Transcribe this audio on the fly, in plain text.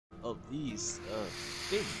of these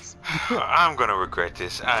things. I'm gonna regret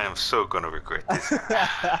this. I am so gonna regret this.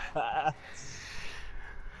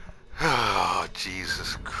 Oh,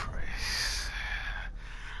 Jesus Christ.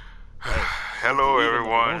 Hey, Hello,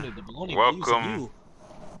 everyone. the baloney believes in Welcome. you.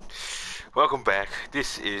 Welcome back.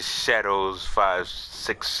 This is Shadows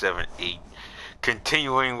 5678.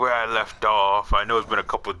 Continuing where I left off. I know it's been a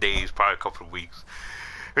couple of days, probably a couple of weeks.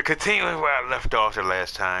 But continuing where I left off the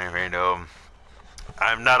last time, and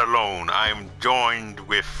I'm not alone. I'm joined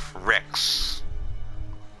with Rex.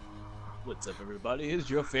 What's up, everybody? It's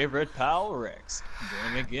your favorite pal, Rex.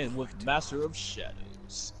 Joining again with Master of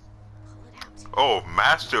Shadows. Oh,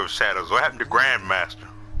 Master of Shadows. What happened to Grandmaster?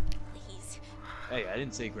 Please. Hey, I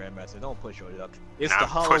didn't say Grandmaster. Don't push your luck. It's I'm the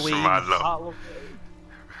pushing Halloween. my luck.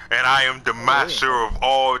 And I am the master of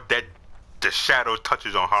all that the shadow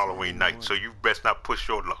touches on Halloween night, so you best not push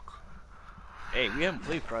your luck. Hey, we haven't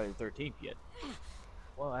played Friday the 13th yet.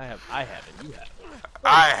 Well, I haven't. You have.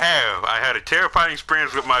 I have. I had a terrifying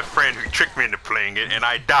experience with my friend who tricked me into playing it, and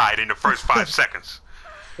I died in the first 5 seconds.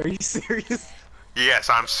 Are you serious? Yes,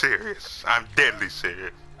 I'm serious. I'm deadly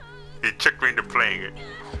serious. He tricked me into playing it.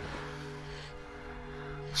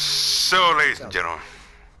 So, ladies and gentlemen.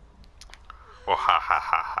 Oh, ha ha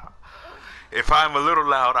ha ha. If I'm a little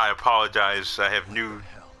loud, I apologize. I have new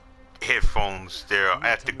headphones. They're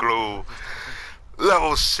Afterglow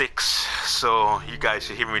level 6, so you guys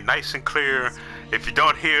should hear me nice and clear. If you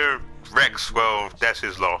don't hear Rex, well, that's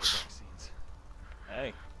his loss.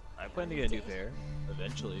 Hey, I plan to get a new pair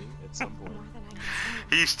eventually at some point.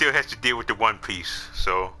 He still has to deal with the One Piece,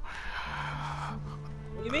 so.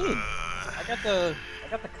 What do you mean? I got the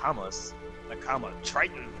commas, the comma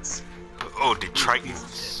tritons. Oh, the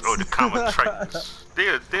Tritons. Oh, the common Tritons.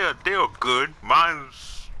 They're good.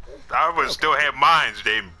 Mine's. I would still have mines.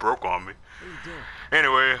 They broke on me.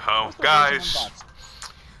 Anyway, guys.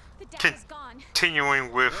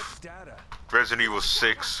 Continuing with Resident Evil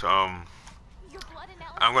 6. I'm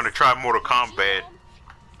gonna try Mortal Kombat.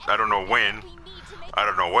 I don't know when. I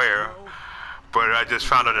don't know where. But I just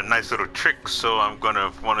found out a nice little trick, so I'm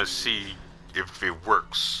gonna want to see if it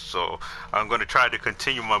works. So I'm gonna try to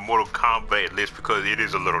continue my Mortal Kombat list because it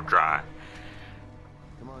is a little dry.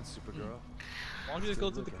 Come on, Supergirl. Why don't you just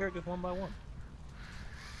go through the characters one by one?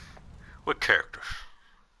 What characters?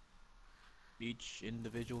 Each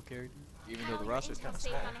individual character, even though the roster is kind of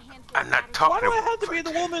small. I'm not Why talking do I about have to be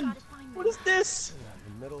the woman? What is this?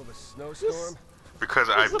 In the middle of a snowstorm. because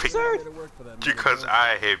I This is picked absurd. because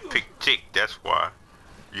I had picked Chick. That's why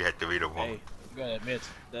you had to be the woman. Hey, you gotta admit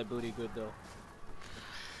that booty good though.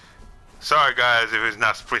 Sorry guys, if it's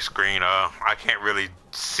not split screen. I can't really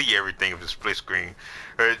see everything if it's split screen.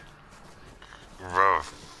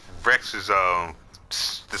 Rex is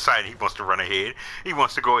deciding he wants to run ahead. He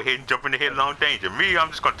wants to go ahead and jump into headlong danger. Me, I'm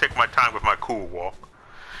just gonna take my time with my cool walk.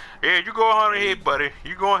 Yeah, you go on ahead, buddy.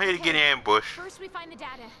 You go ahead and get ambushed. First we find the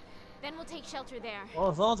data, then we'll take shelter there.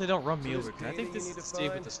 Well, as long as they don't run me over, 'cause I think this is the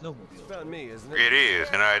stage with the snowmobile. It's about me, isn't it? It is,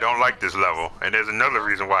 and I don't like this level. And there's another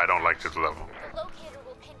reason why I don't like this level. The locator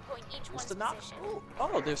will pinpoint each one's The knock. position.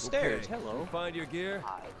 Oh, there's stairs. Okay, Hello. you find your gear.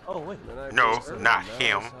 Oh wait. Then I No, just- not Nice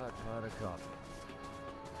him. hot pot of coffee.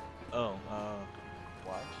 Oh,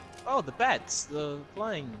 what? Oh, the bats, the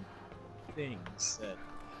flying things that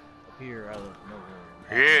appear out of nowhere.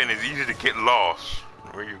 Yeah, and it's easy to get lost.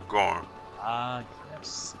 Where you going? Ah,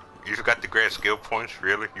 yes. You forgot to grab skill points?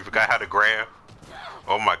 Really? You forgot how to grab?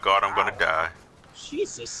 Oh my god, I'm gonna die.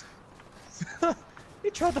 Jesus. He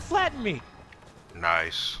tried to flatten me.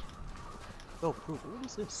 Nice. Oh, cool. What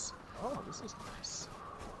is this? Oh, this is nice.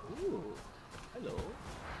 Ooh. Hello.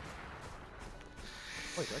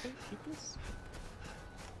 Wait, do I get to keep this?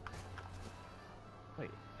 Wait,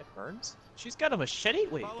 it burns? She's got a machete?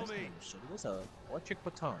 Wait, Follow that's not me. a machete. That's a electric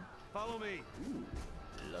baton. Follow me. Ooh,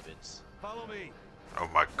 love it. Follow me. Oh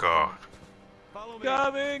my god. Follow me.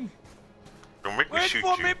 Coming! Don't make me Wait shoot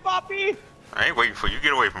for you. me, Poppy! I ain't waiting for you.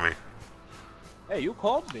 Get away from me. Hey, you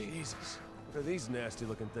called me. Jesus. What are these nasty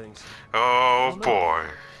looking things? Oh no. boy.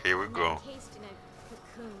 Here we Men go. encased in a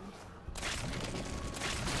cocoon.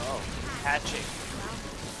 Oh, hatching.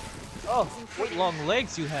 Oh, what long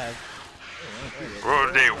legs you have.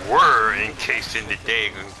 Well, they were encased in the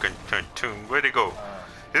daggone tomb. Where'd they go?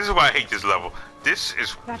 This is why I hate this level. This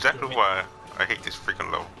is exactly why I hate this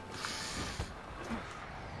freaking level.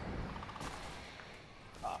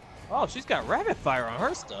 Oh, she's got rapid fire on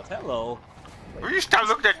her stuff. Hello. Will you stop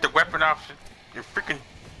looking at the weapon option? You freaking.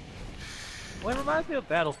 Well, it reminds me of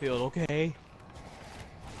Battlefield, okay?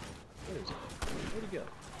 Where is it? Where'd he go?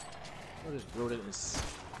 What is rodent?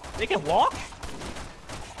 They can walk?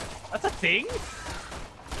 That's a thing?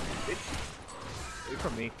 Away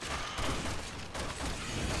from me.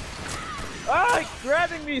 Ah, he's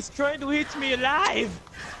grabbing me. He's trying to eat me alive.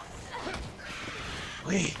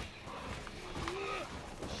 Wait.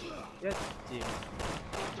 God damn.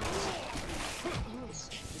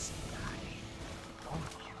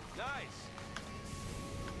 Nice.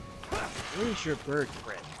 Where's your bird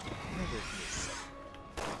friend?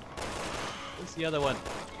 Where's the other one?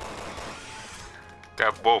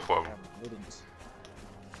 Got both of them. Wouldn't.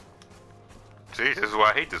 See, this is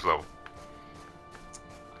why I hate this level.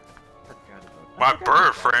 Forgot about My that.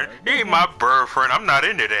 bird friend? He ain't my bird friend. I'm not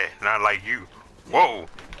into that. Not like you. Whoa.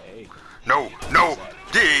 Hey. No, no.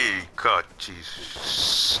 Yeah, God, Jesus.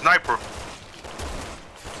 Sniper.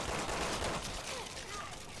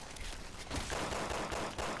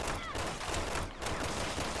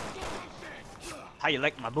 How you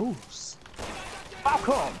like my moves?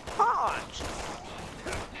 Falcon punch!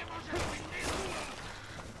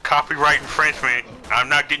 Copyright infringement. I'm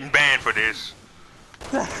not getting banned for this.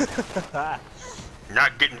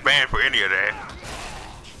 Not getting banned for any of that.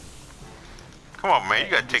 Come on, man.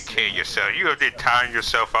 You gotta take care of yourself. You out there tiring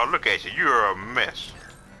yourself out. Look at you. You're a mess.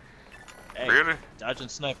 Hey, Really? dodging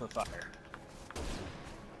sniper fire.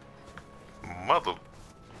 Mother.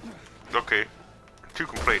 Okay. You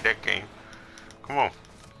can play that game. Come on.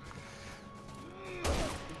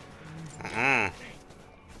 Mm-mm.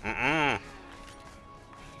 Mm-mm.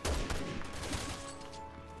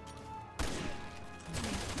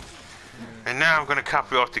 And now I'm gonna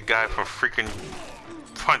copy off the guy from freaking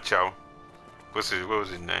Punch-Out. What was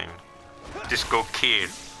his name? Disco Kid.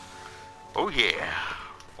 Oh yeah.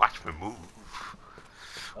 Watch me move.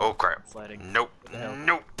 Oh crap. Sliding. Nope. What the hell?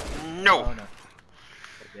 Nope. Oh No. no. God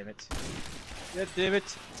damn it. God damn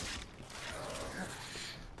it.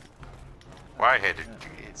 Why I had to do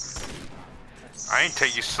this? I ain't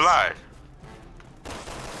take you slide.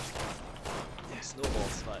 Yeah, snowball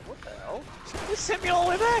slide. What the hell? This sent me all the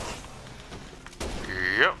way back.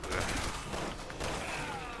 Yep.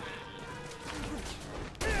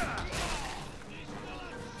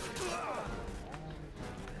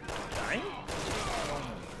 Dying?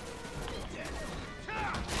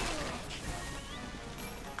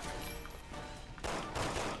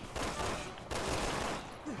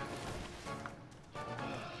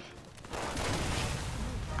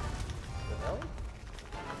 The hell?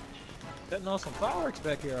 Setting off some fireworks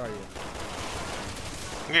back here, are you?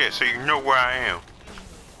 Yeah, so you know where I am.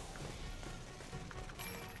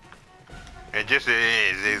 And just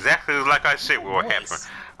is exactly like I said what Nice.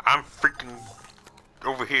 happened. I'm freaking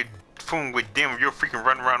over here fooling with them. You're freaking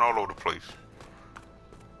running around all over the place.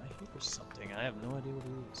 I hear something. I have no idea what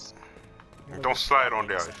it is. Don't slide on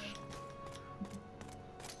the ice.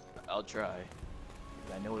 I'll try.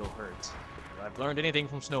 I know it'll hurt. If I've learned anything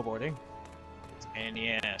from snowboarding, it's pain in the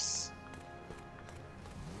ass.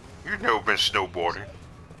 You've never been snowboarding.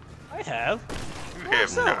 I have. You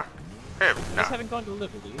What's have up? not. Have I just not. haven't gone to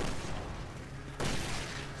Liberty.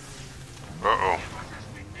 Uh-oh.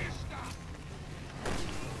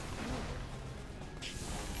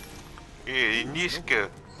 Yeah, Niska.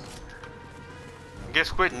 Guess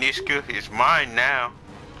what, Niska? It's mine now.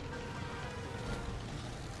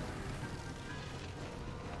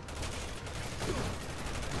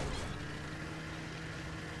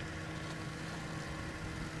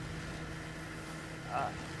 Ah.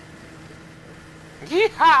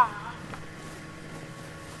 Yeehaw!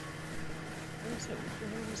 What is that? What the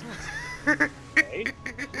hell is that? Hey,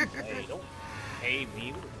 hey, don't pay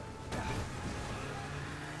me.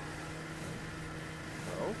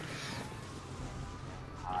 Hello?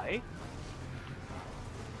 Hi?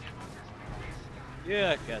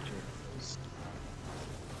 Yeah, I got you.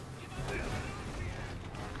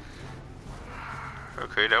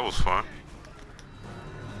 Okay, that was fun.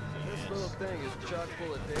 This little thing is chock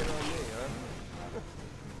full of data on me, huh?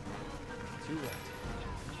 Too late.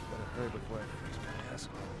 Better hurry before I freeze my ass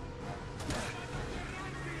off.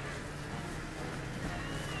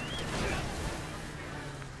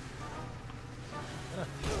 Huh,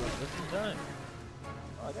 just in time.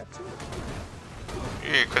 Oh, I got two.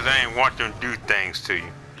 Yeah, 'cause I ain't want them to do things to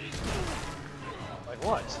you. Like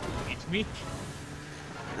what? Eat me?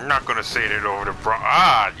 I'm not gonna say that over the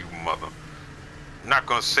Ah, you mother. I'm not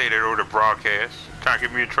gonna say that over the broadcast. Trying to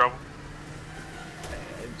get me in trouble.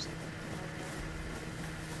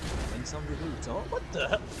 And some roots. Oh, what the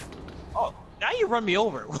hell? Oh, now you run me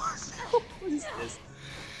over. What is this?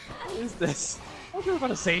 What is this? I thought you were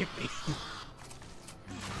gonna save me.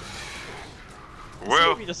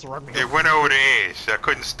 Well, You just run me it over. went over the edge. I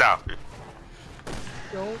couldn't stop it.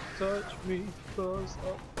 Don't touch me, cause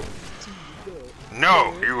I'm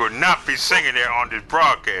No, you will not be singing that on this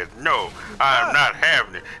broadcast. No, I am not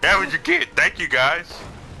having it. That's what you get. Thank you, guys.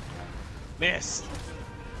 Miss.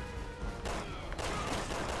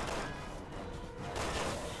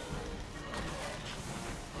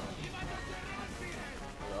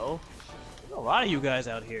 Hello? There's a lot of you guys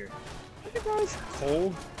out here. Are you guys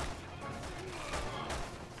cold?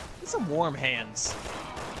 Get some warm hands.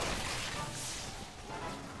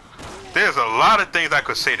 There's a lot of things I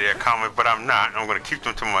could say to that comment, but I'm not. I'm going to keep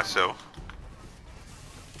them to myself.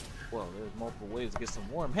 Well, there's multiple ways to get some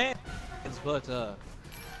warm hands, but I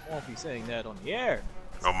won't be saying that on the air.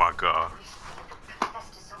 Oh my god.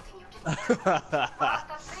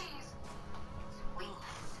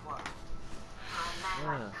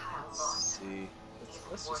 Let's see.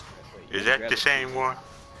 Let's just wait. Is that the same one?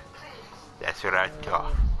 That's what I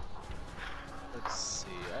thought. Let's see.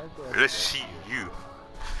 Let's see you.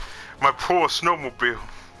 My poor snowmobile.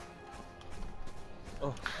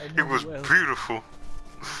 Oh, It was beautiful.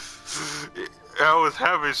 I was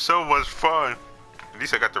having so much fun. At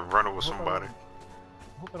least I got to run over somebody.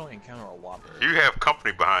 I hope I don't encounter a whopper. You have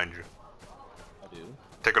company behind you. I do.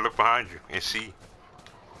 Take a look behind you and see.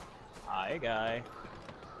 Hi, guy.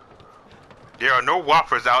 There are no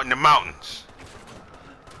whoppers out in the mountains.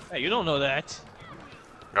 Hey, you don't know that.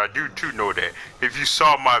 I do too know that. If you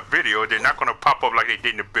saw my video, they're not gonna pop up like they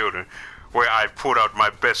did in the building, where I pulled out my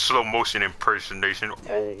best slow motion impersonation.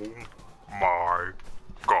 Oh my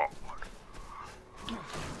god.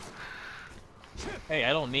 Hey,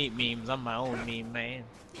 I don't need memes. I'm my own meme man.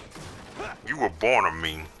 You were born a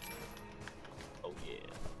meme. Oh yeah.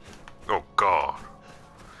 Oh god.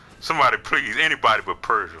 Somebody please, anybody but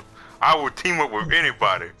Persia. I will team up with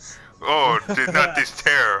anybody. Oh, not this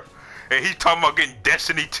terror. And he talking about getting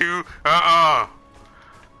Destiny 2?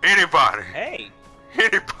 Anybody. Hey.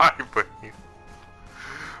 Anybody but him.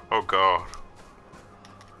 Oh god.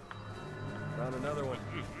 Found another one.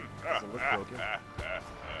 Doesn't look broken.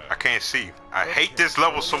 I can't see. I hate this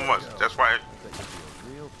level so much. That's why. That could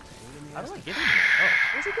be a real pain in the How ass. do I get in here? Oh,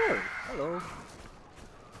 where's it going? Hello.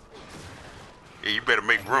 Yeah, you better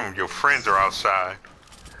make room. Your friends are outside.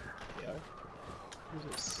 Yeah. Who's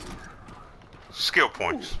this? Skill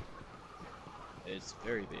points. It's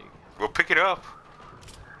very big. Well, pick it up.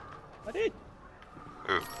 I did.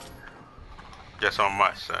 Ooh. That's on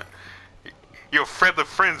my side. Your feather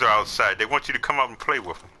friends are outside. They want you to come out and play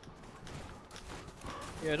with them.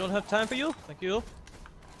 Yeah, I don't have time for you. Thank you.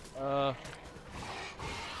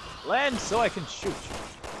 Land so I can shoot.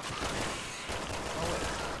 Oh, wait.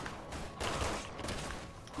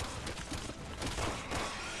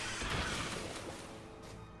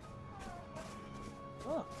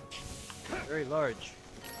 Oh, very large.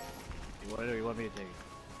 You want me to take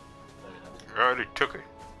it? I already took it.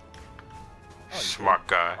 Oh, you Smart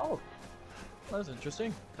guy. Oh, that's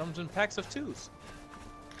interesting. Comes in packs of 2s.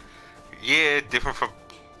 Yeah, different for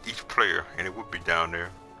each player, and it would be down there.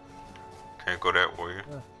 Can't go that way.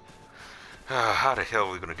 How the hell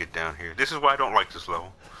are we gonna get down here? This is why I don't like this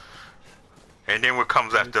level. And then what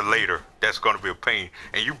comes after later, that's gonna be a pain.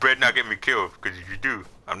 And you better not get me killed, because if you do,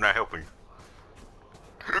 I'm not helping you.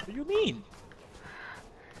 What do you mean?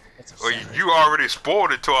 That's Well, upsetting. you already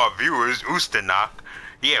spoiled it to our viewers, Ustanok.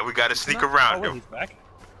 Yeah, we gotta sneak around Oh, wait, him. he's back?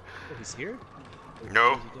 Oh, he's here? Wait,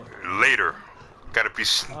 No, what is he doing? later. Gotta be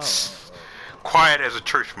Oh. quiet as a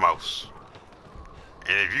church mouse.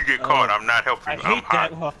 And if you get caught, I'm not helping I you. I'm hate that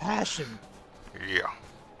hiding. with a passion. Yeah.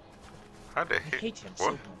 How the I heck? hate him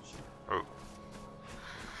What? so much.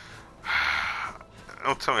 Oh.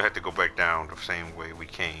 Don't tell me I have to go back down the same way we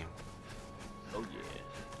came. Oh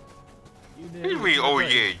yeah. What do you mean, oh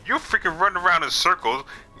yeah? You're freaking running around in circles,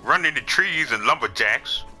 running into trees and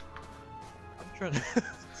lumberjacks. I'm trying to.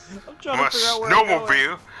 I'm trying My to figure out where I'm going.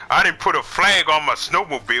 snowmobile. I didn't put a flag on my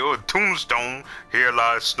snowmobile, a tombstone. Here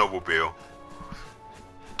lies snowmobile.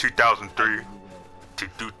 2003 to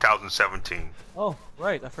 2017. Oh,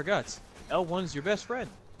 right, I forgot. L1's your best friend.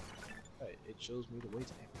 Right, it shows me the way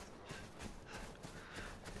to exit.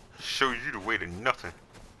 Shows you the way to nothing.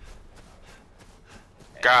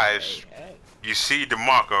 Guys, Hey. you see the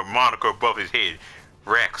moniker above his head.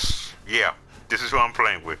 Rex. Yeah, this is who I'm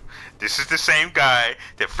playing with. This is the same guy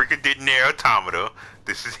that freaking did Nier Automata.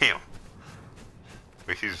 This is him.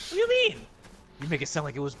 Which is What do you mean? You make it sound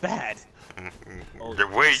like it was bad. Oh, the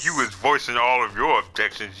way you was voicing all of your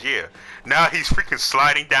objections, yeah. Now he's freaking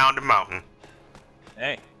sliding down the mountain.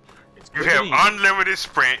 Hey, it's You quick have and easy. unlimited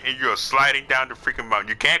sprint and you're sliding down the freaking mountain.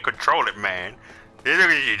 You can't control it, man. Look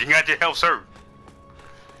at you. You got your health hurt.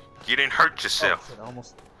 You didn't hurt Oh, yourself. shit, I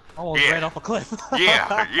almost Yeah. ran off a cliff.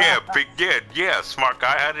 Yeah, yeah, big, yeah, smart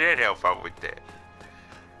guy. How did that help out with that?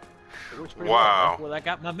 It works pretty Wow. well. That's what I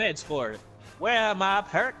got my meds for. Where are my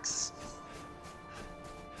perks?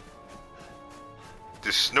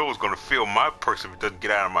 The snow is gonna fill my perks if it doesn't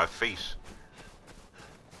get out of my face.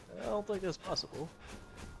 I don't think that's possible.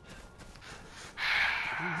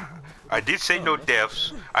 I did say no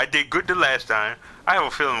deaths. I did good the last time. I have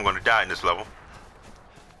a feeling I'm gonna die in this level.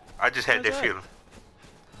 I just had that feeling.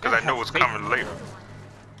 Because I know what's coming later.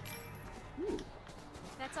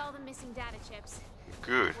 That's all the missing data chips.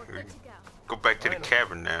 Good. We're good to go. Go back to the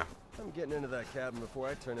cabin now. I'm getting into that cabin before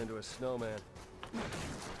I turn into a snowman.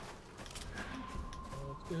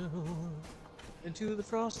 Let's go into the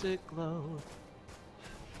frosted glow.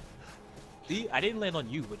 See, I didn't land on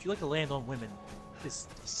you, but you like to land on women.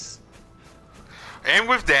 This. And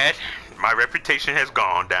with that, my reputation has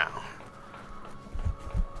gone down.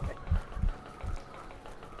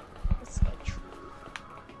 That's not true.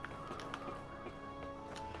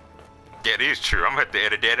 Yeah, it is true. I'm gonna have to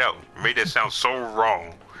edit that out. It made that sound so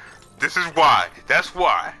wrong. This is why. That's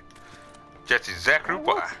why. That's exactly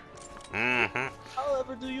why. Mm-hmm.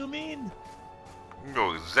 However do you mean? You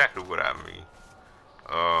know exactly what I mean.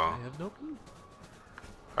 I have no clue.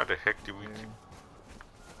 How the heck did we do?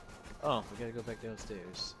 Oh, we gotta go back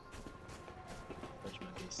downstairs. Touch my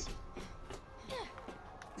face.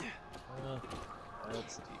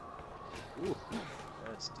 That's deep. Ooh,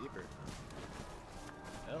 that's deeper.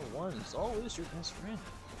 L1 is always your best friend.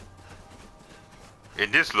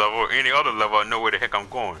 In this level, any other level, I know where the heck I'm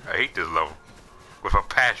going. I hate this level. With a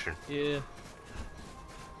passion. Yeah.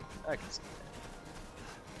 I can see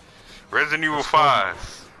that. Resident Evil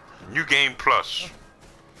 5. New Game Plus.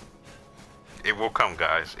 It will come,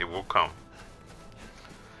 guys. It will come.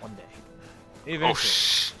 One day. Oh, Eventually.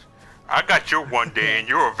 shh. I got your one day, and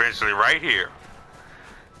you're eventually right here.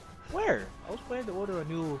 Where? I was planning to order a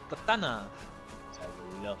new katana.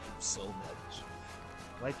 I love them so much.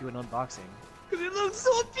 I might do an unboxing. Because it looks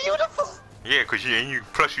so beautiful! Yeah, cause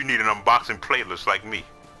plus you need an unboxing playlist like me.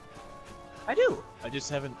 I do. I just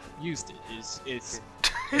haven't used it. It's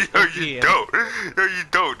No, you don't. No, you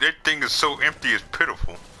don't. That thing is so empty, it's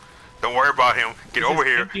pitiful. Don't worry about him. Get over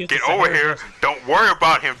here. Get over here. Don't worry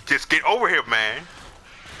about him. Just get over here, man.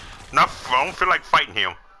 I don't feel like fighting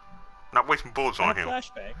him. Not wasting bullets on him.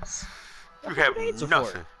 Flashbangs. You have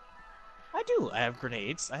nothing. I do. I have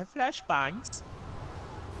grenades. I have flashbangs.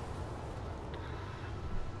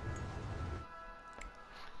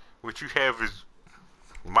 What you have is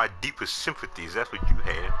my deepest sympathies. That's what you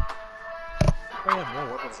had. I have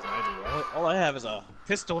more weapons than I do. All I have is a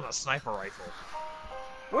pistol and a sniper rifle.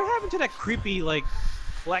 What happened to that creepy, like,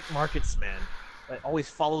 black markets man that always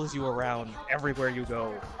follows you around everywhere you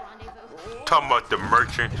go? Talking about the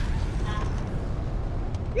merchant.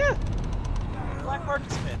 Yeah. Black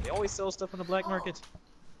markets man. They always sell stuff on the black market.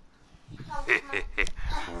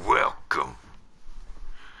 Welcome.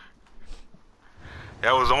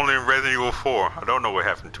 That was only in Resident Evil 4. I don't know what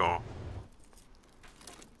happened to him.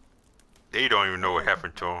 They don't even know what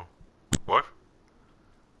happened to him. What?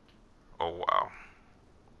 Oh, wow.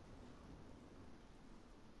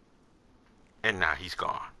 And now he's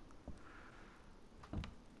gone.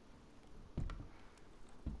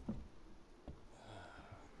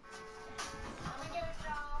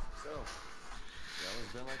 So, you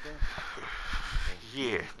always been like that?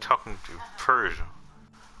 Yeah, talking to Persia.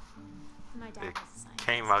 My dad They was a scientist.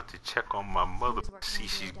 came out to check on my He mother. was working See, on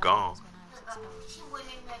she's doing gone. diagnosis when I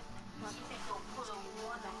was exposed. Luckily,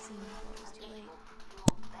 the vaccine before it was too late.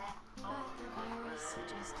 But the virus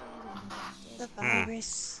suggested and The it's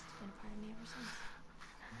virus. been a part of me ever since.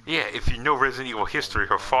 Yeah, if you know Resident Evil history,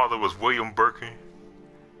 her father was William Birkin.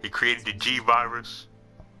 He created the G virus.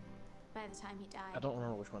 By the time he died, I don't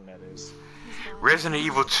remember which one that is. his body Resident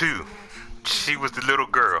Evil was 2. so much. She was the little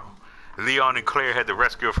girl. Leon and Claire had to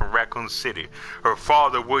rescue her from Raccoon City. Her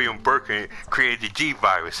father, William Birkin, created the G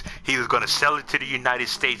virus. He was going to sell it to the United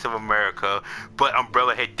States of America, but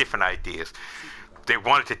Umbrella had different ideas. They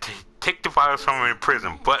wanted to take the virus from him in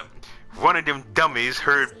prison, but one of them dummies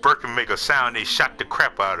heard Birkin make a sound. They shot the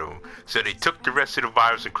crap out of him. So they took the rest of the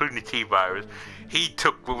virus, including the T virus. He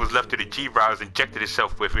took what was left of the G virus, injected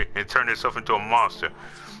himself with it, and turned himself into a monster.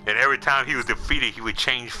 And every time he was defeated, he would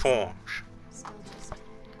change forms. Still just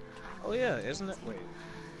Oh yeah, isn't it? Wait.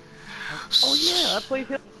 Oh yeah,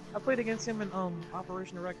 I played against him in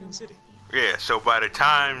Operation Raccoon City. Yeah, so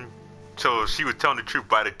so she was telling the truth,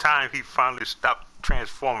 by the time he finally stopped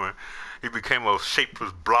transforming, he became a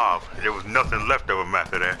shapeless blob. There was nothing left of him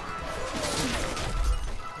after that.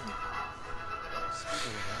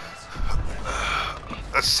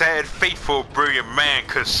 A sad fate for a brilliant man,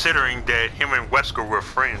 considering that him and Wesker were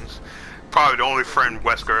friends. Probably the only friend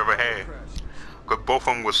Wesker ever had. Cause both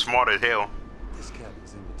of them was smart as hell. This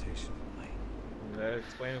captain's invitation only. That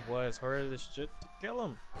explains why it's harder as shit to kill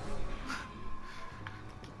him.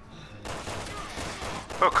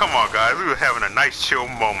 Oh, come on, guys. We were having a nice chill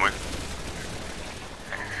moment.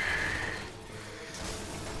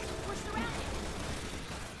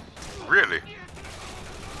 Really?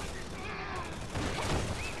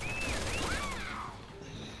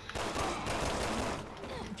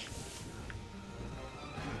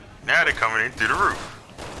 Now they're coming in through the roof.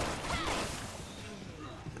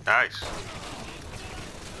 Nice.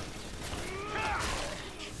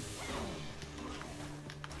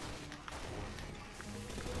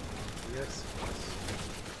 Yes.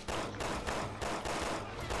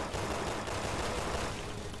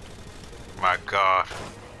 My God.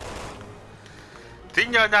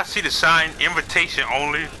 Didn't y'all not see the sign, invitation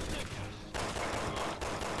only?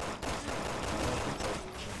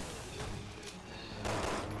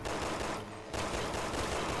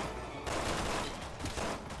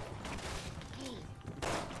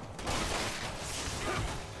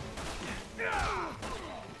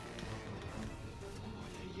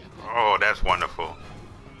 Oh, that's wonderful.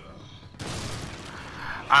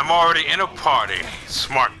 I'm already in a party,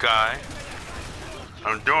 smart guy.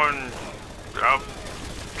 I'm doing... I'll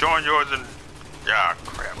join yours and... Ah,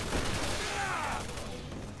 crap.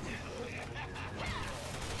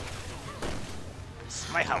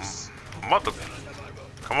 It's my house. Mother...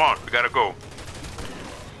 Come on, we gotta go.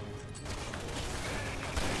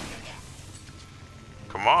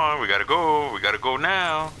 Come on, we gotta go. We gotta go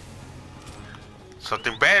now.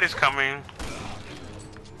 Something bad is coming.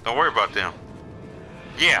 Don't worry about them.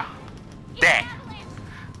 Yeah. That.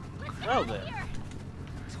 Well then.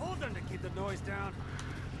 Told them to keep the noise down.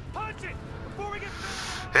 Punch it before we get.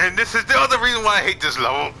 And this is the other reason why I hate this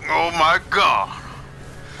level. Oh my God.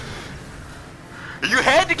 You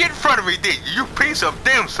had to get in front of me, didn't you? You piece of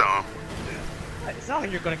dim sum. It's not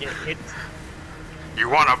like you're gonna get hit. You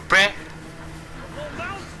wanna bet? The whole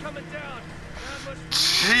mountain's coming down.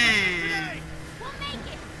 Gee. We'll make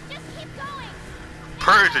it. Just keep going.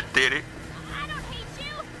 Persia did it. I don't hate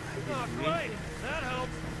you. Oh, great. That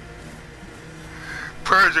helps.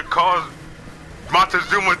 Persia caused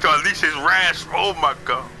Montezuma to unleash his wrath. Oh my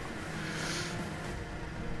God.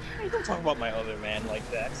 Hey, don't talk about my other man like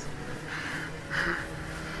that.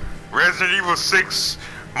 Resident Evil 6,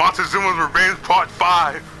 Montezuma's Revenge Part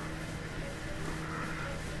 5.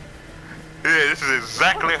 Yeah, this is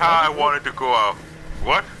exactly how I wanted to go out.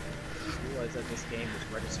 What? I just realized that this game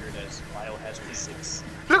is registered as Biohazard 6.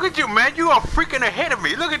 Look at you, man. You are freaking ahead of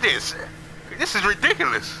me. Look at this. This is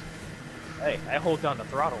ridiculous. Hey, I hold down the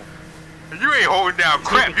throttle. You ain't holding down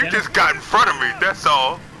crap. You just got in front of me. That's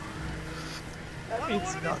all. That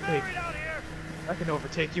means nothing. I can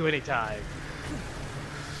overtake you anytime.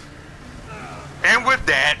 And with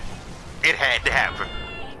that, it had to happen.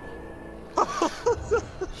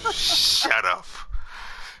 Shut up.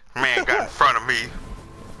 Man got in front of me.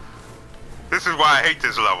 This is why I hate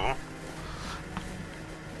this level.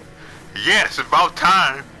 Yes, about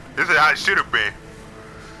time. This is how it should have been.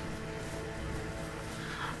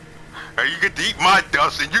 You get to eat my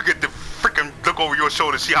dust and you get to freaking look over your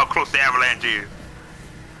shoulder to see how close the avalanche is.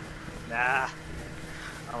 Nah.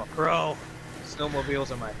 I'm a pro.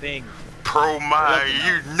 Snowmobiles are my thing. Pro my,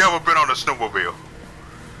 you've never been on a snowmobile.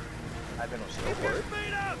 I've been on snowboard.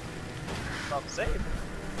 About the same.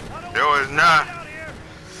 No, it's not.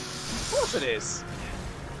 Of course it is.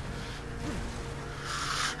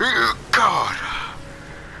 God.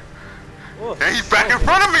 Oh, And he's back in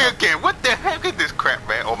front of me again. What the heck is this crap,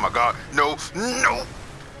 man? Oh my God. No, no.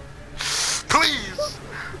 Please.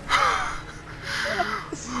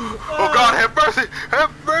 Oh God, have mercy.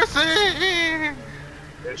 Have mercy.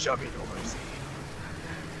 There shall be no mercy.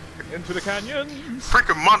 Into the canyon.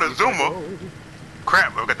 Freaking Montezuma.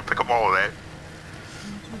 Crap, I've got to pick up all of that.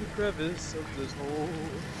 Into the crevice of this hole.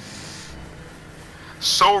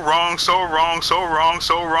 So wrong, so wrong, so wrong,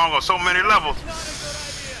 so wrong on so many levels.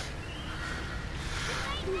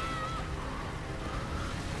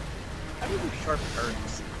 How do you do sharp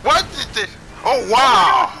turns? What is this? Oh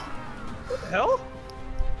wow! What the hell?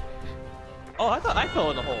 Oh, I thought I fell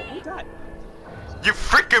in the hole. Who died? You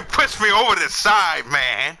freaking pushed me over the side,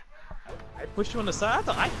 man. I pushed you on the side? I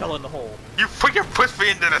thought I fell in the hole. You freaking pushed me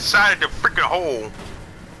into the side of the freaking hole.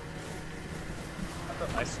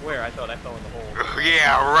 I swear I thought I fell in the hole.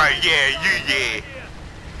 Yeah, right, yeah.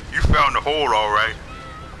 You fell in the hole, alright.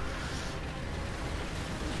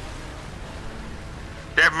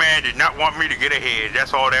 That man did not want me to get ahead,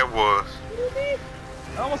 that's all that was. What do you mean?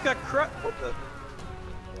 I almost got crushed. What the?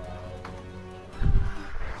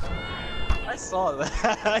 I saw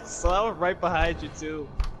that. I saw it right behind you too.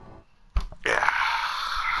 Yeah.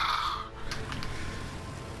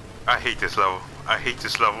 I hate this level. I hate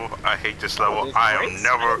this level. I hate this level. There's I brakes? am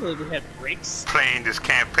never I didn't know we had brakes. playing this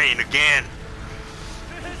campaign again.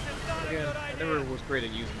 Again, I never was great at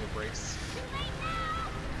using the brakes.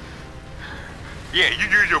 Yeah, you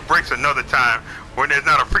use your brakes another time when there's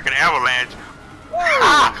not a freaking avalanche.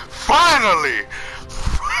 Ah, finally!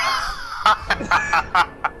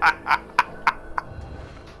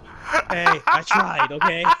 Hey, I tried,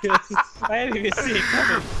 okay? I didn't even see it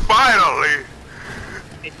coming. Finally!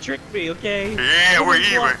 It tricked me, okay? Yeah, Come we're on,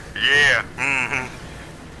 even. Clark. Yeah,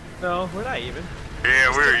 mm-hmm. No, we're not even. Yeah,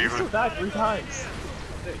 we're We still even. died 3 times.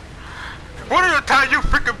 One of the times you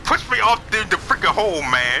freaking pushed me off the freaking hole,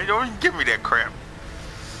 man. Don't even give me that crap.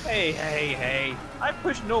 Hey, hey, hey. I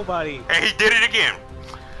pushed nobody. And he did it again.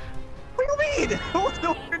 What do you mean? I was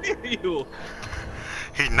nowhere near you.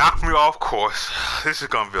 He knocked me off course. This is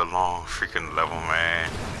gonna be a long freaking level,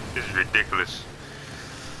 man. This is ridiculous.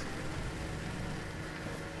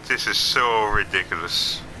 This is so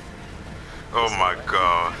ridiculous. Oh my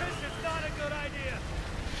god.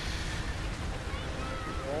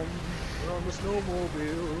 We're on the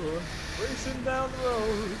snowmobile, racing down the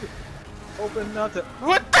road, hoping not to.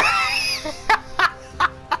 What the?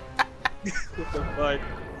 What the fuck?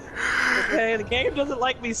 Okay, the game doesn't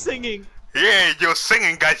like me singing. Yeah, your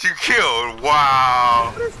singing got you killed.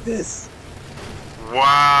 Wow. What is this?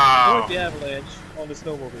 Wow. With the avalanche on the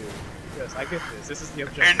snowmobile. Yes, I get this. This is the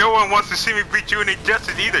objective. And no one wants to see me beat you in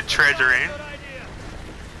injustice either, Treasuring.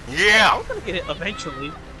 I'm Yeah. gonna get it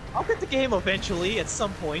eventually. I'll get the game eventually at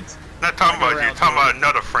some point. Not talking about you, talking about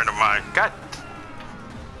another friend of mine. God.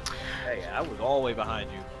 Hey, I was all the way behind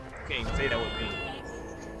you. You can't even say that with me.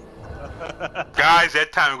 Guys,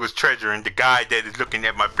 that time it was Treasuring, the guy that is looking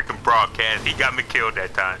at my freaking broadcast. He got me killed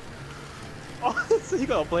that time. Oh, so you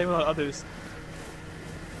gotta blame it on others.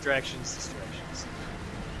 Distractions.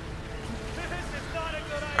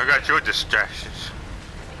 I got your distractions.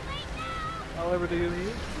 However do you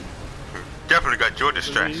mean? Definitely got your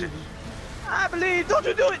distractions. I believe. Don't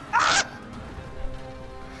you do it! Ah!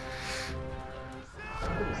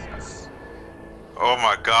 What is this? Oh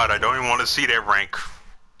my god, I don't even want to see that rank.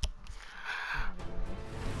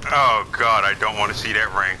 Oh god, I don't want to see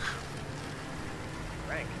that rank.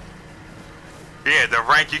 Rank. Yeah, the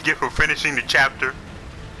rank you get for finishing the chapter.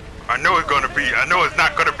 I know it's gonna be, I know it's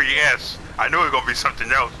not gonna be S. I know it's gonna be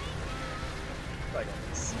something else. I got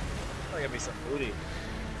this. I got me some booty.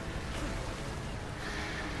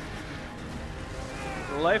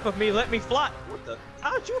 For the life of me, let me fly. What the?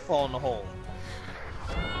 How'd you fall in the hole?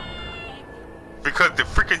 Because the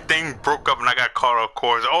freaking thing broke up and I got caught off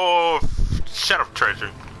course. Oh, shut up, Treasure.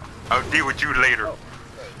 I'll deal with you later. Oh.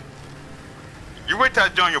 You wait till I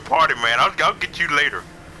join your party, man. I'll get you later.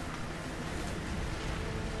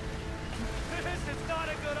 This is not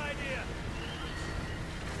a good idea.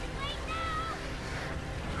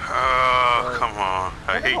 Oh, come on.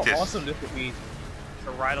 I hate how this. awesome this would be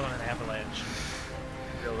to ride on an avalanche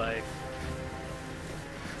in real life.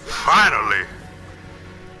 Finally.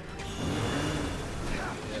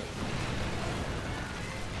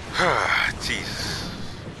 Jesus.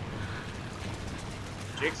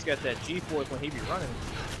 Jake's got that G-force when he be running.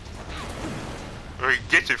 Well, he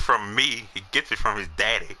gets it from me. He gets it from his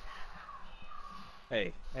daddy.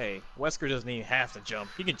 Hey, Wesker doesn't even have to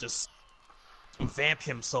jump. He can just vamp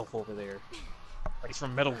himself over there. Like he's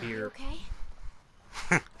from Metal Gear.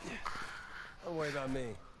 Okay. Don't worry about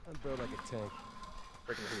me. I'm built like a tank.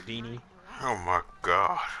 Freaking Houdini. Oh my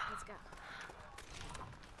god. Let's go.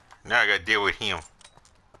 Now I gotta deal with him.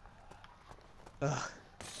 Ugh.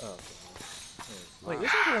 Oh. Wait,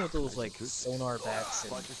 isn't there one with those like sonar bats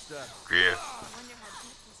and... Watch your step. Yeah. I wonder how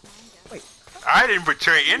deep this mine goes. Wait, I didn't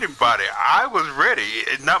betray anybody. I was ready.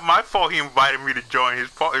 It's not my fault he invited me to join his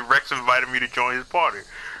party. Rex invited me to join his party.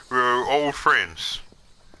 We were old friends.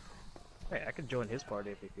 hey, I could join his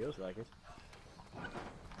party if he feels like it.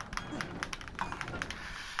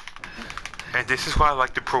 And this is why I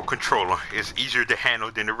like the Pro Controller. It's easier to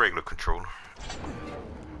handle than the regular controller.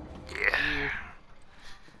 Yeah.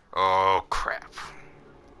 Oh, crap.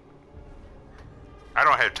 I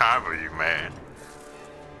don't have time for you, man.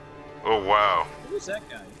 Oh, wow. Who's that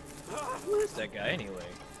guy? Who is that guy anyway?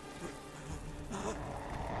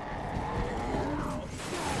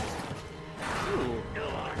 Ooh.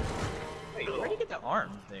 Wait, where'd you get the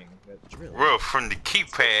arm thing? That's really... Well, from the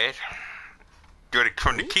keypad,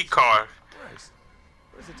 from the key card, Christ.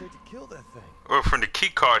 What does it take to kill that thing? well, from the key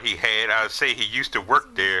card he had, I would say he used to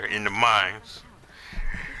work there in the mines.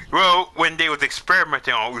 Well, when they was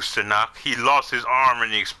experimenting on Ustanok, he lost his arm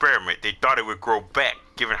in the experiment. They thought it would grow back,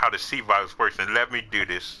 given how the C virus works. And let me do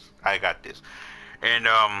this. I got this. And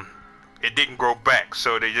it didn't grow back,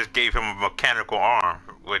 so they just gave him a mechanical arm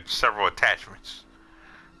with several attachments.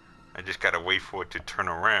 I just gotta wait for it to turn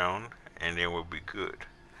around, and then we'll be good.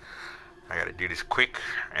 I gotta do this quick,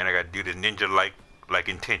 and I gotta do this ninja-like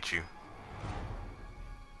in Tenchu.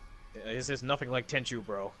 This is nothing like Tenchu,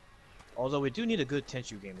 bro. Although we do need a good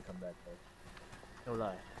Tenchu game to come back, though. No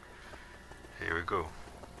lie. Here we go.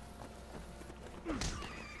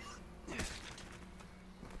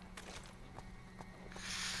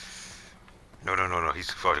 No. He's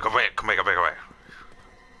too far. Come back.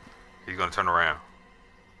 He's gonna turn around.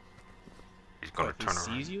 He's gonna turn around. If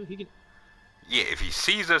he sees you, he can... Yeah, if he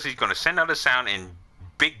sees us, he's gonna send out a sound, and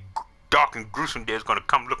big, dark, and gruesome Dead's gonna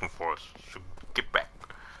come looking for us. So get back.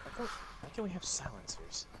 Why can't we have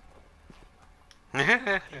silencers?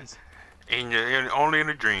 Only in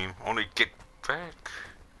a dream. Only get back.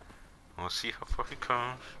 I wanna see how far he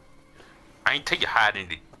comes. I ain't tell you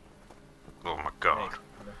hiding it. Oh my god. Hey,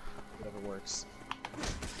 whatever works.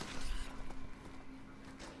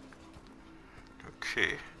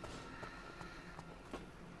 Okay.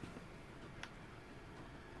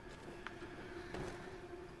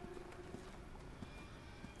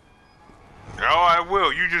 Oh, I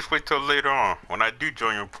will. You just wait till later on. When I do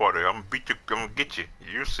join your party, I'm gonna beat you. I'm gonna get you.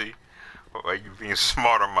 You'll see. Why you being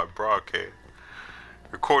smart on my broadcast?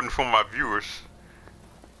 Recording for my viewers.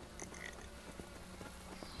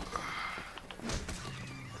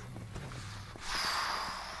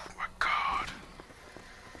 My God.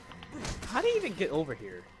 How did he even get over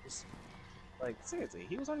here? Like, seriously,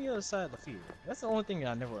 he was on the other side of the field. That's the only thing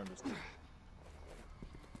I never understood.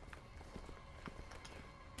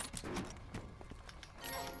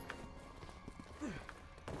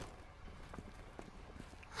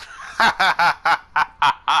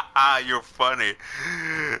 You're funny.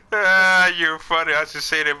 You're funny. I should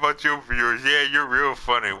say that about your viewers. Yeah, you're real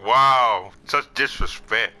funny. Wow. Such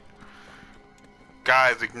disrespect.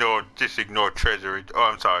 Guys, just ignore Treasury. Oh,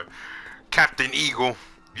 I'm sorry. Captain Eagle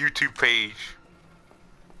YouTube page.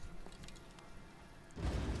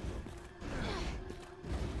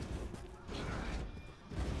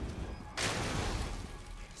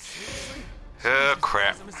 Oh,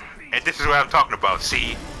 crap. And this is what I'm talking about,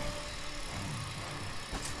 see?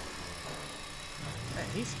 Man,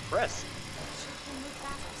 he's pressed.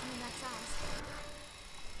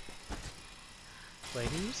 Like,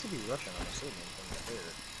 he used to be Russian, I'm assuming, from the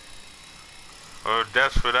hair.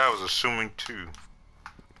 That's what I was assuming too.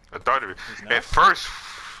 I thought it at first.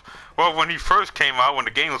 Well, when he first came out, when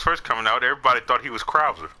the game was first coming out, everybody thought he was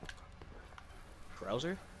Krauser.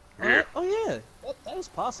 Krauser? Yeah. Oh yeah, that is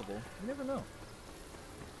possible. You never know.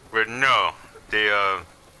 But no, the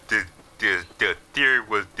theory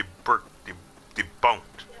was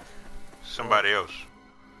debunked. Somebody else.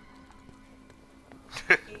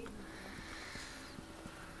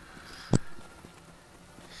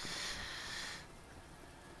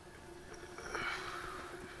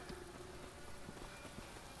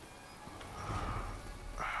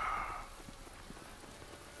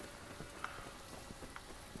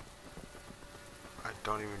 I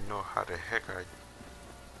don't even know how the heck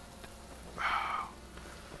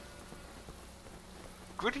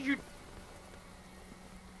What do you...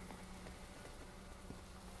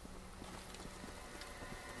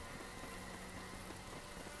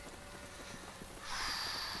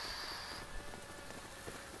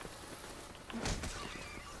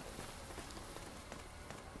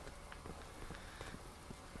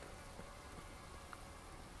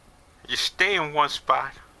 You stay in one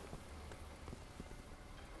spot.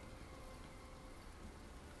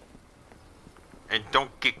 And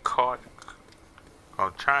don't get caught.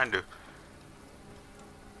 I'm trying to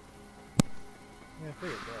Yeah, I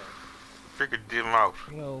figured that. figure them out.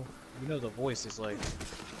 You know the voice is like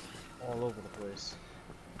all over the place.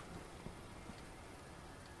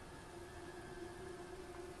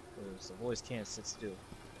 'Cause the voice can't sit still.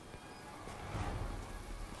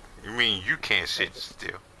 You mean you can't sit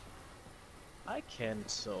still? I can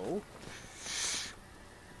so.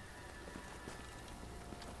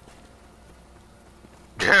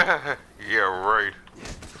 Yeah, right.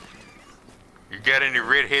 You got any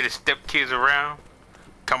red-headed stepkids around?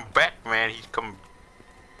 Come back, man. He's come.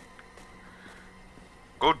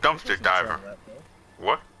 Go dumpster diving.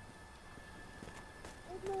 What?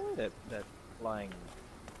 There's no way that flying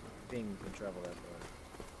thing can travel that far.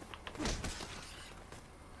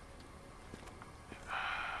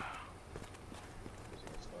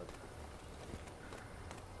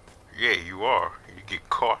 Yeah, you are. You get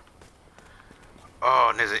caught.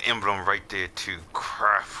 Oh, there's an emblem right there too.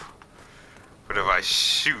 Crap. But if I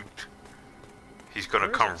shoot, he's gonna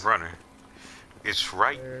come running. It's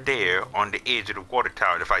right there on the edge of the water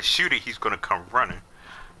tower. If I shoot it, he's gonna come running.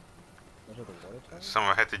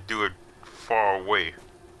 Someone had to do it far away.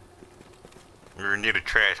 We were near the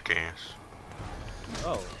trash cans.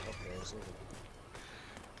 Oh,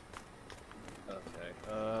 okay.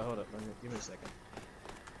 Hold up. Give me a second.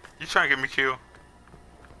 You trying to get me killed?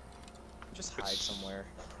 Just hide somewhere.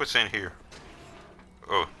 What's in here?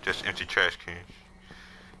 Oh, just empty trash cans.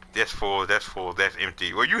 That's full, that's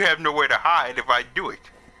empty. Well, you have nowhere to hide if I do it.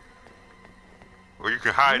 Or you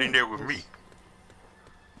can hide in there with me.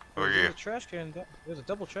 Oh, yeah. There's a trash can. There's a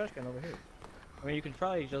double trash can over here. I mean, you can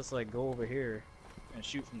probably just, like, go over here and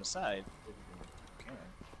shoot from the side. If you can.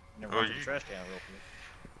 And then run to the trash can real quick.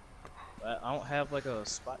 But I don't have, like, a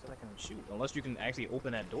spot that I can shoot. Unless you can actually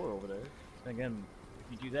open that door over there. And again,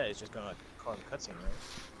 if you do that, it's just gonna cause a cutscene, right?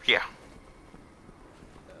 Yeah.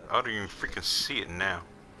 I don't even freaking see it now.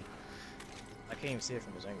 I can't even see it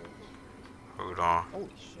from this angle. Hold on. Holy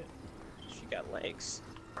shit. She got legs.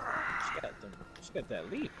 She got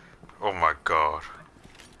that leap. Oh my god.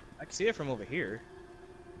 I can see it from over here.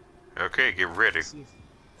 Okay, get ready.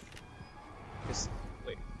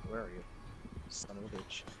 Wait, where are you? Son of a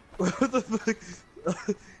bitch. What the fuck?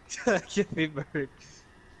 I can't be burned.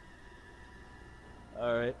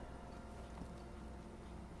 Alright.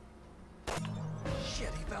 Shit,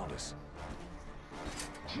 he found us.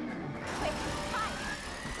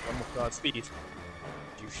 Almost Godspeed. Did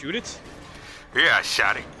you shoot it? Yeah, I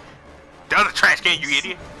shot it. The other trash can, you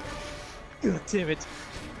idiot. God damn it.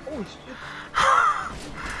 Holy shit.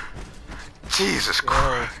 Jesus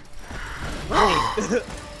Christ. Did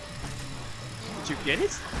you get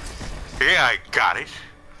it? Yeah, I got it.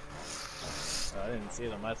 I didn't see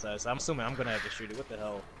it on my side, so I'm assuming I'm gonna have to shoot it. What the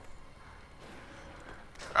hell?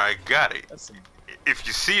 I got it. That's some... If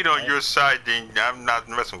you see it on your side, then I'm not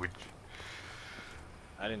messing with you.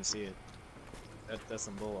 I didn't see it. That's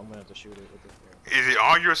some bull. I'm gonna have to shoot it with this. Is it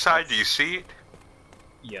on your side? Do you see it?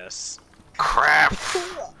 Yes. Crap.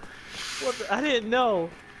 What the... I didn't know.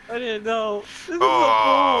 This is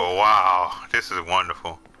Oh, wow. This is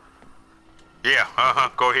wonderful. Yeah,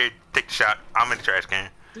 go ahead. Take the shot. I'm in the trash can.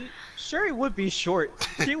 Sherry would be short.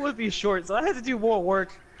 She would be short, so I had to do more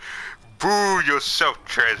work. Boo yourself,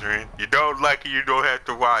 Treasuring. You don't like it, you don't have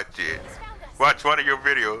to watch it. Watch one of your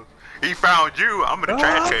videos. He found you. I'm in the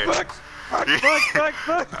trash can. Fuck.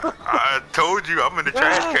 I told you I'm in the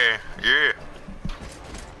trash can. Yeah.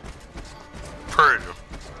 Purge him.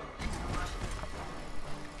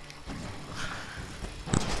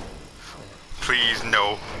 Please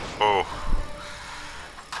no. Oh.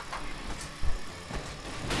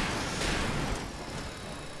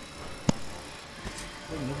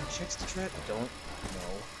 Wait, nobody checks the trap? Don't. No.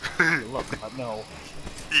 Look, no.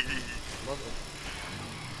 Love it.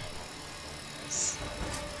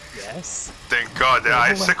 Yes. Thank God that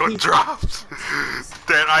icicle dropped.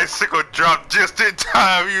 That icicle dropped just in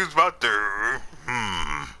time. He was about to.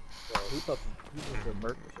 Well, who thought he was the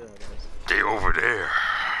murder shit out of us? They over there.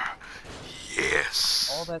 Yes.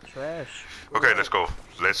 All that trash. Okay, let's go.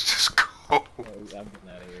 Let's just go. Oh, I'm getting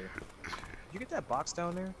out of here. Did you get that box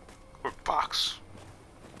down there? What box?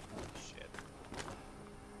 Oh shit.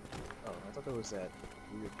 Oh, I thought there was that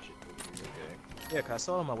weird shit over here. Okay. Yeah, 'cause I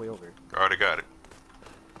saw it on my way over. Already got it.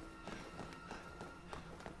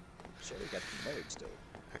 Shit, we got the married still.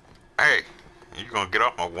 Hey, you gonna get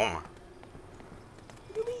off my woman?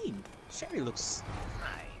 What do you mean? Sherry looks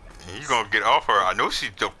fine. You gonna get off her? I know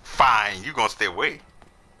she's fine. You gonna stay away.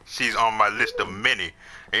 She's on my list of many.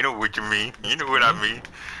 You know what you mean? You know what I mean?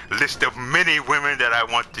 List of many women that I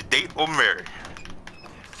want to date or marry.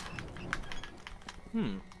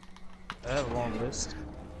 I have a long list.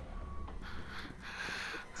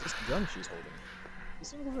 What's this gun she's holding?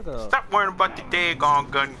 This thing looks like a... Stop worrying about the daggone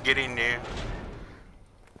gun. Get in there.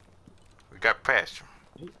 We got past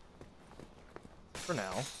you. For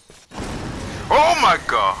now. Oh my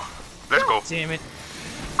God! Let's go. Damn it.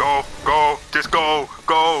 Go, just go,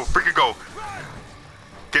 freaking go.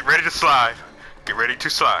 Get ready to slide. Get ready to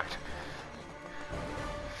slide.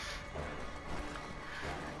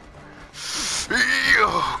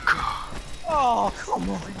 Oh, God. Oh, come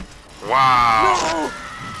on. Wow.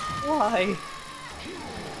 No! Why?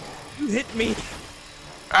 You hit me.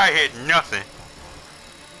 I hit nothing.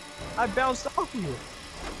 I bounced off you.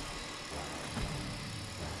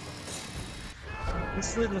 We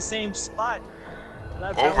slid in the same spot. and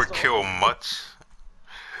I bounced Overkill off. mutts.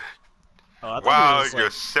 Oh, I thought Wow, he was, like,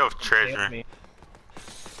 yourself treasuring. me.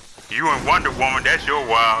 You and Wonder Woman, that's your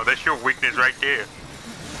wow. That's your weakness right there.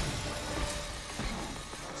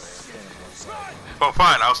 side. Well,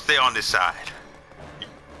 fine. I'll stay on this side.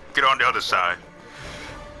 Get on the other side.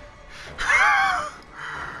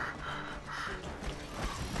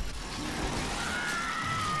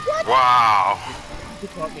 Wow. You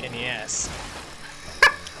caught me in the ass.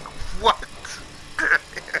 What?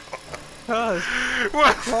 Cause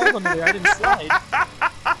What? crawled under there, I didn't slide.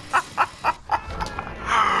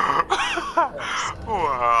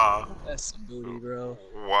 Wow. That's some booty, bro.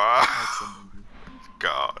 Wow. That's some booty.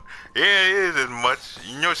 God. Yeah, it is as much.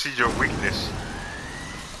 You know she's your weakness.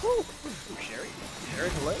 Ooh, Sherry?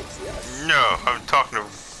 Sherry's legs? Yes. No, I'm talking to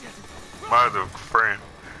my other friend.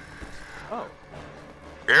 Oh.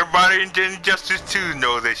 Everybody in Injustice 2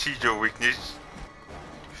 knows that she's your weakness.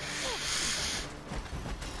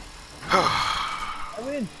 I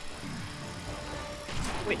win.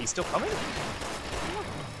 Wait, he's still coming?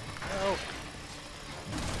 No.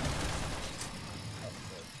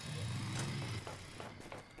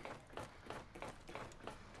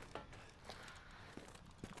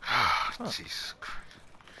 Jesus Christ.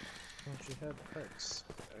 Oh, she had perks.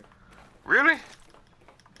 Really?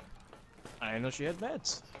 I didn't know she had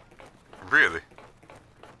meds. Really?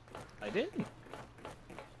 I didn't.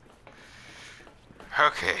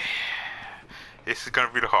 Okay. This is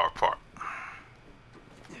gonna be the hard part.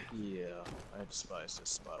 Yeah, I despise this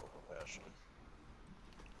spot with a passion.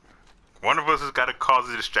 One of us has got to cause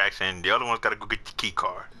a distraction, the other one's got to go get the key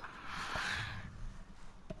card.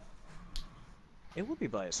 It would be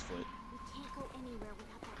by his foot. We can't go anywhere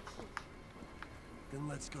without that key. Then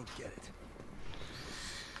let's go get it.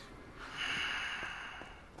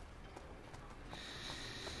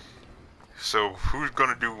 So who's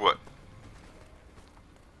gonna do what?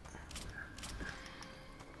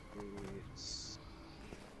 It's...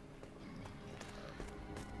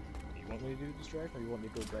 You want me to do distract, or you want me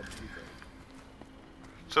to go grab the key card?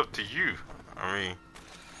 It's up to you. I mean,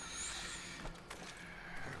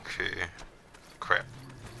 okay, crap.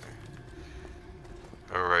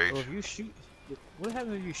 All right. Well, if you shoot, what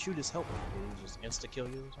happens if you shoot his helper? Did he just insta kill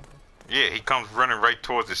you or something? Yeah, he comes running right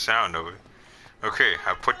towards the sound of it. Okay,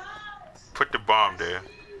 I put the bomb there,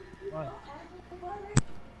 What?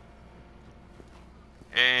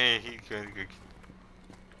 and he can.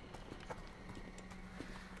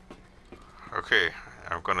 Okay,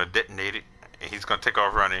 I'm gonna detonate it, and he's gonna take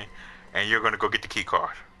off running, and you're gonna go get the key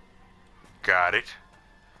card. Got it.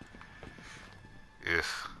 Yes.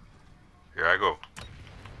 Here I go.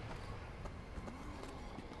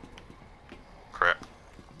 Crap.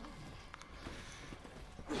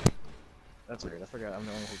 That's weird. I forgot I'm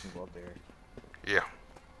the only one who can go up there. Yeah.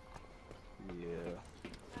 Yeah.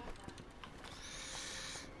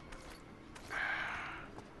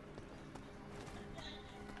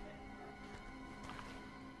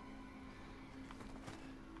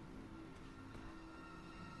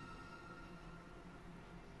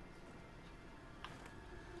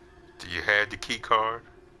 Do you have the key card?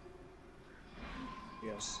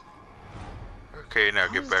 Yes. Okay, now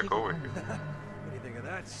get back over here. What do you think of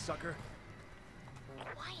that, sucker?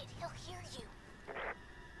 Quiet, he'll hear you.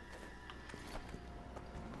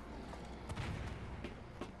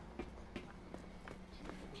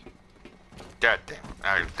 God damn,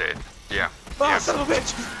 I'm dead. Yeah. Oh, Yeah. son of a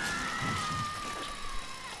bitch!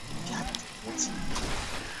 God damn it.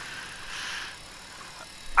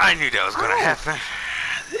 I knew that was gonna happen.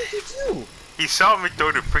 What did you do? He saw me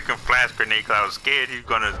throw the freaking flash grenade because I was scared he was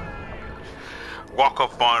gonna walk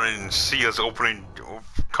up on it and see us opening,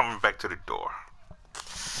 coming back to the door.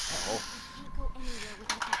 Oh. Can't go anywhere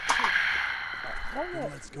without that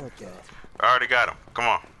Then let's go get it. I already got him. Come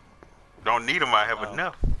on. Don't need him. I have Oh.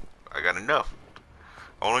 enough. I got enough.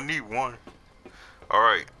 Only need one.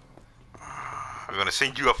 Alright. I'm gonna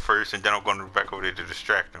send you up first and then I'm gonna back over there to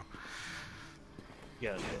distract him.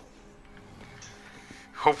 Yeah.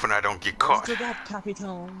 Hoping I don't get caught. To that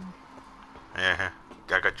Capitan. Yeah,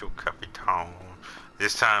 I got your Capitan.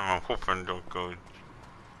 This time I'm hoping don't go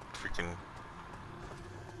freaking.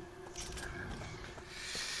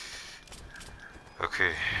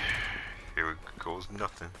 Okay, here goes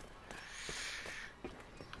nothing.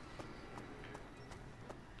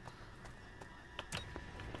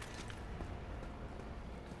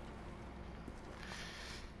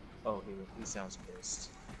 Oh, he sounds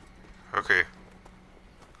pissed. Okay.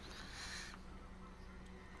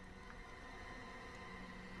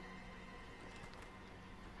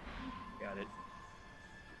 Got it.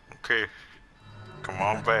 Okay. Come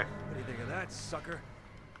on back. What do you think of that, sucker?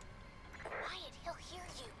 Quiet, he'll hear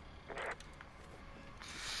you.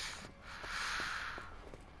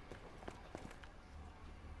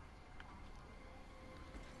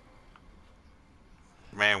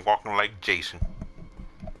 Man walking like Jason.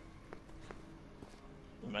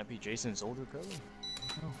 Might be Jason's older cousin.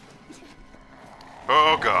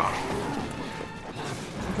 Oh god.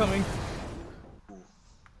 I'm coming.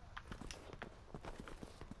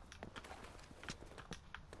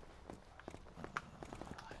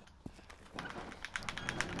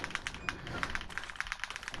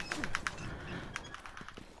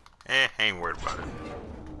 Ain't worried about it.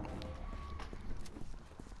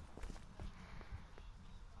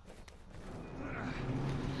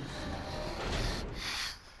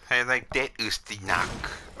 Hey, like that Usti knock.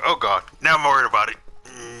 Oh god, now I'm worried about it.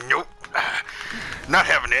 Nope. Not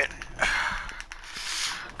having that.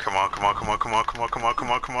 Come on, come on, come on, come on, come on, come on,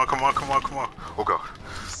 come on, come on, come on, come on, come on. Oh god.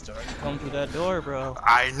 Starting to come through that door, bro.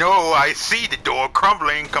 I know, I see the door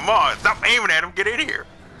crumbling. Come on, stop aiming at him, get in here.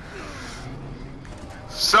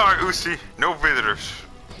 Sorry, Uzi, no visitors.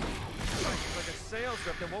 Like a sales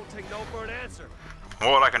rep that won't take no for an answer.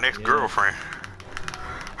 More like an ex-girlfriend.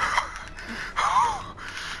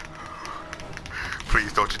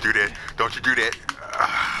 Please, don't you do that. Don't you do that.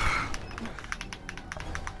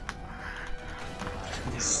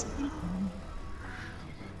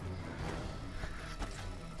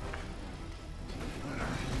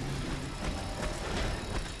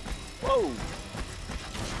 Whoa!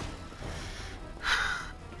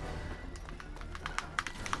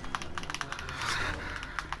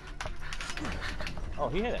 Oh,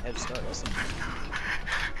 he had a head start. That's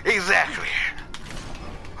Exactly.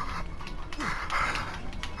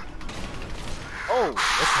 Oh,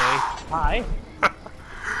 okay. Hi.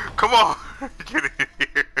 Come on. Get in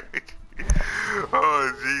here.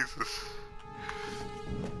 Oh, Jesus.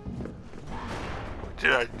 What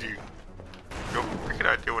did I do? Don't freaking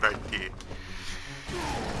idea what I did.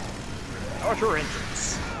 Archer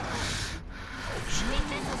entrance.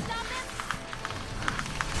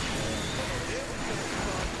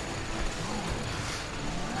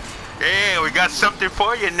 Yeah, we got something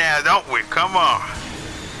for you now, don't we? Come on.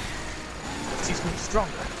 Let's see something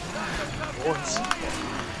stronger. Boys.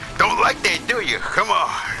 Don't like that, do you? Come on.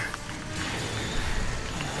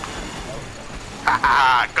 Ha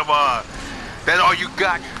ha, come on. That's all you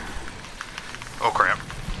got? Oh crap.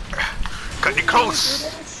 Cutting it close.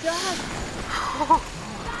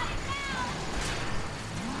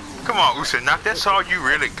 Come on, Usanok, that's all you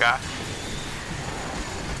really got.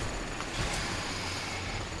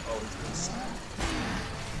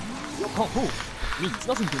 Your Kung Fu means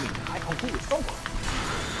nothing to me. My Kung Fu is stronger.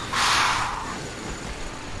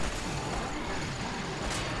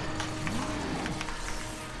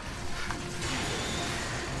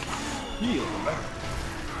 Heal the better.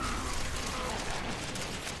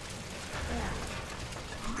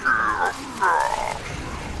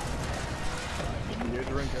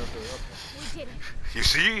 We did it. You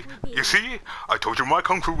see? You see? I told you my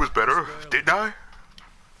Kung Fu was better, didn't I?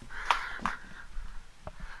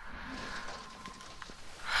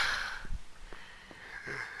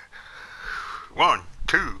 One,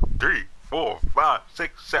 2, 3, 4, 5,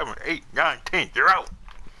 6, 7, 8, 9, 10. You're out.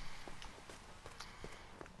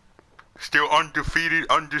 Still undefeated,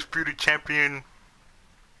 undisputed champion.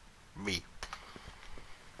 Me.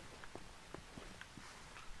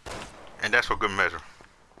 And that's for good measure.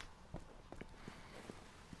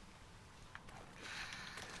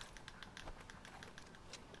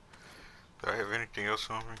 Do I have anything else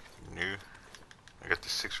on me? New. I got the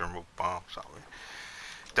 6 remote bombs on me.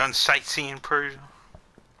 Done sightseeing Persia.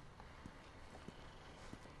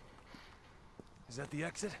 Is that the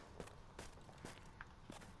exit?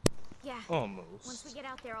 Yeah. Almost. Once we get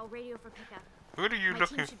out there, I'll radio for pickup. What are you My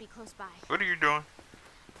looking? team should be close by. What are you doing?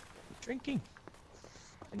 Drinking.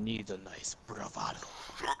 I need a nice bravado.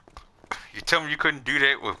 You tell me you couldn't do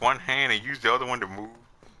that with one hand and use the other one to move?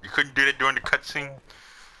 You couldn't do that during the cutscene?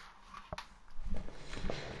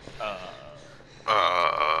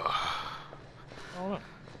 Oh no.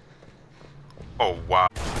 Oh wow.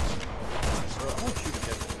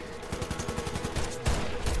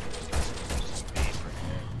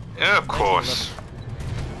 Yeah, of course.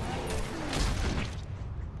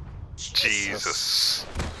 Jesus.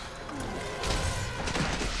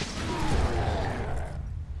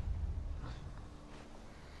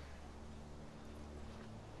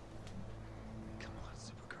 Come on,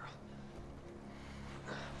 Supergirl.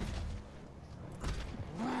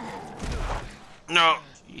 No,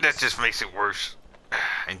 that just makes it worse.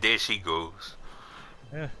 And there she goes.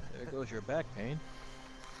 Yeah, there goes your back pain.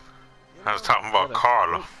 I was talking about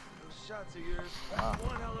Carla. Those shots of yours.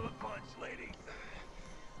 One hell of a punch, lady.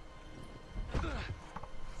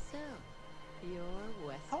 So, you're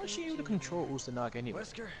Wesker. How is she able to control Ustanag anyway?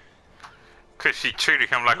 Wesker? Cause she treated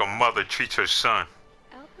him like a mother treats her son.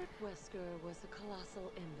 Albert Wesker was a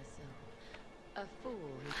colossal imbecile. A fool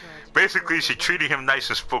who tried to Basically, destroy she the treated him nice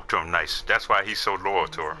and spoke to him nice. That's why he's so loyal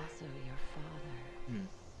world. to her. Also your father.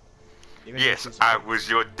 Even though Yes, she's I a- was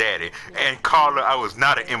your daddy. And Carla, I was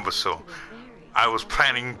not an imbecile. I was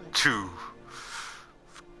planning to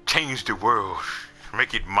change the world,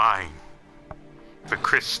 make it mine. But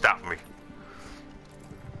Chris stopped me.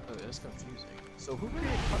 Oh, that's confusing. So who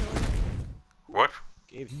created Carla? What?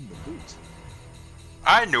 Gave him the boot?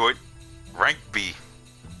 I knew it. Rank B.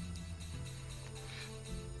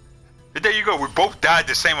 But there you go. We both died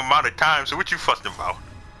the same amount of times. So what you fussing about?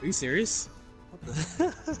 Are you serious? What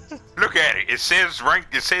the? Look at it. It says rank.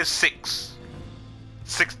 It says 6.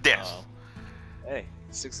 6 deaths. Oh. Hey,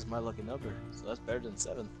 6 is my lucky number, so that's better than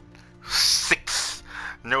 7. 6.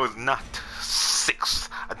 No, it's not. 6.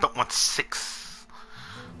 I don't want 6.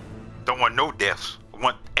 Don't want no deaths. I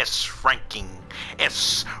want S ranking.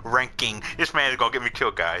 S ranking. This man is gonna get me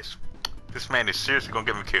killed, guys. This man is seriously gonna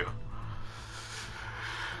get me killed.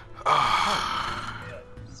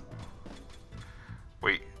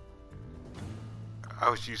 Wait. I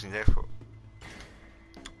was using that for.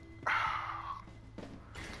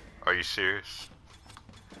 Are you serious?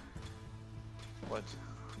 What?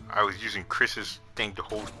 I was using Chris's thing to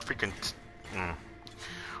hold freaking.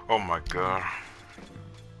 Oh my god.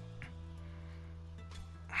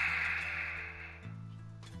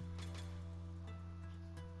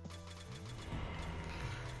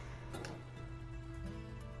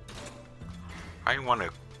 I didn't want to.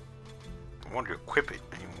 I wanted to equip it.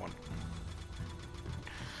 I didn't want.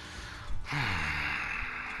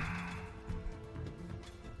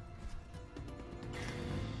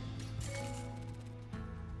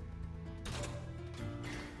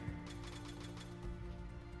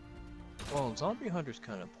 Well, Zombie Hunter's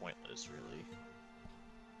kind of pointless, really.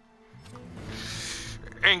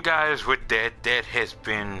 And guys, with that, that has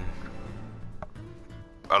been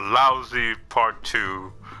a lousy part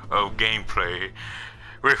 2 of gameplay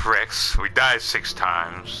with Rex. We died 6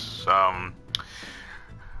 times. I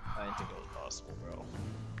didn't think it was possible,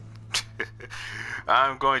 bro.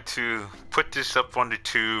 I'm going to put this up on the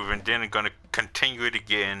tube and then I'm going to continue it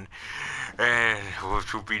again, and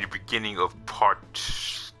which will be the beginning of part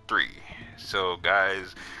 3. So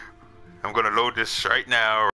guys, I'm going to load this right now.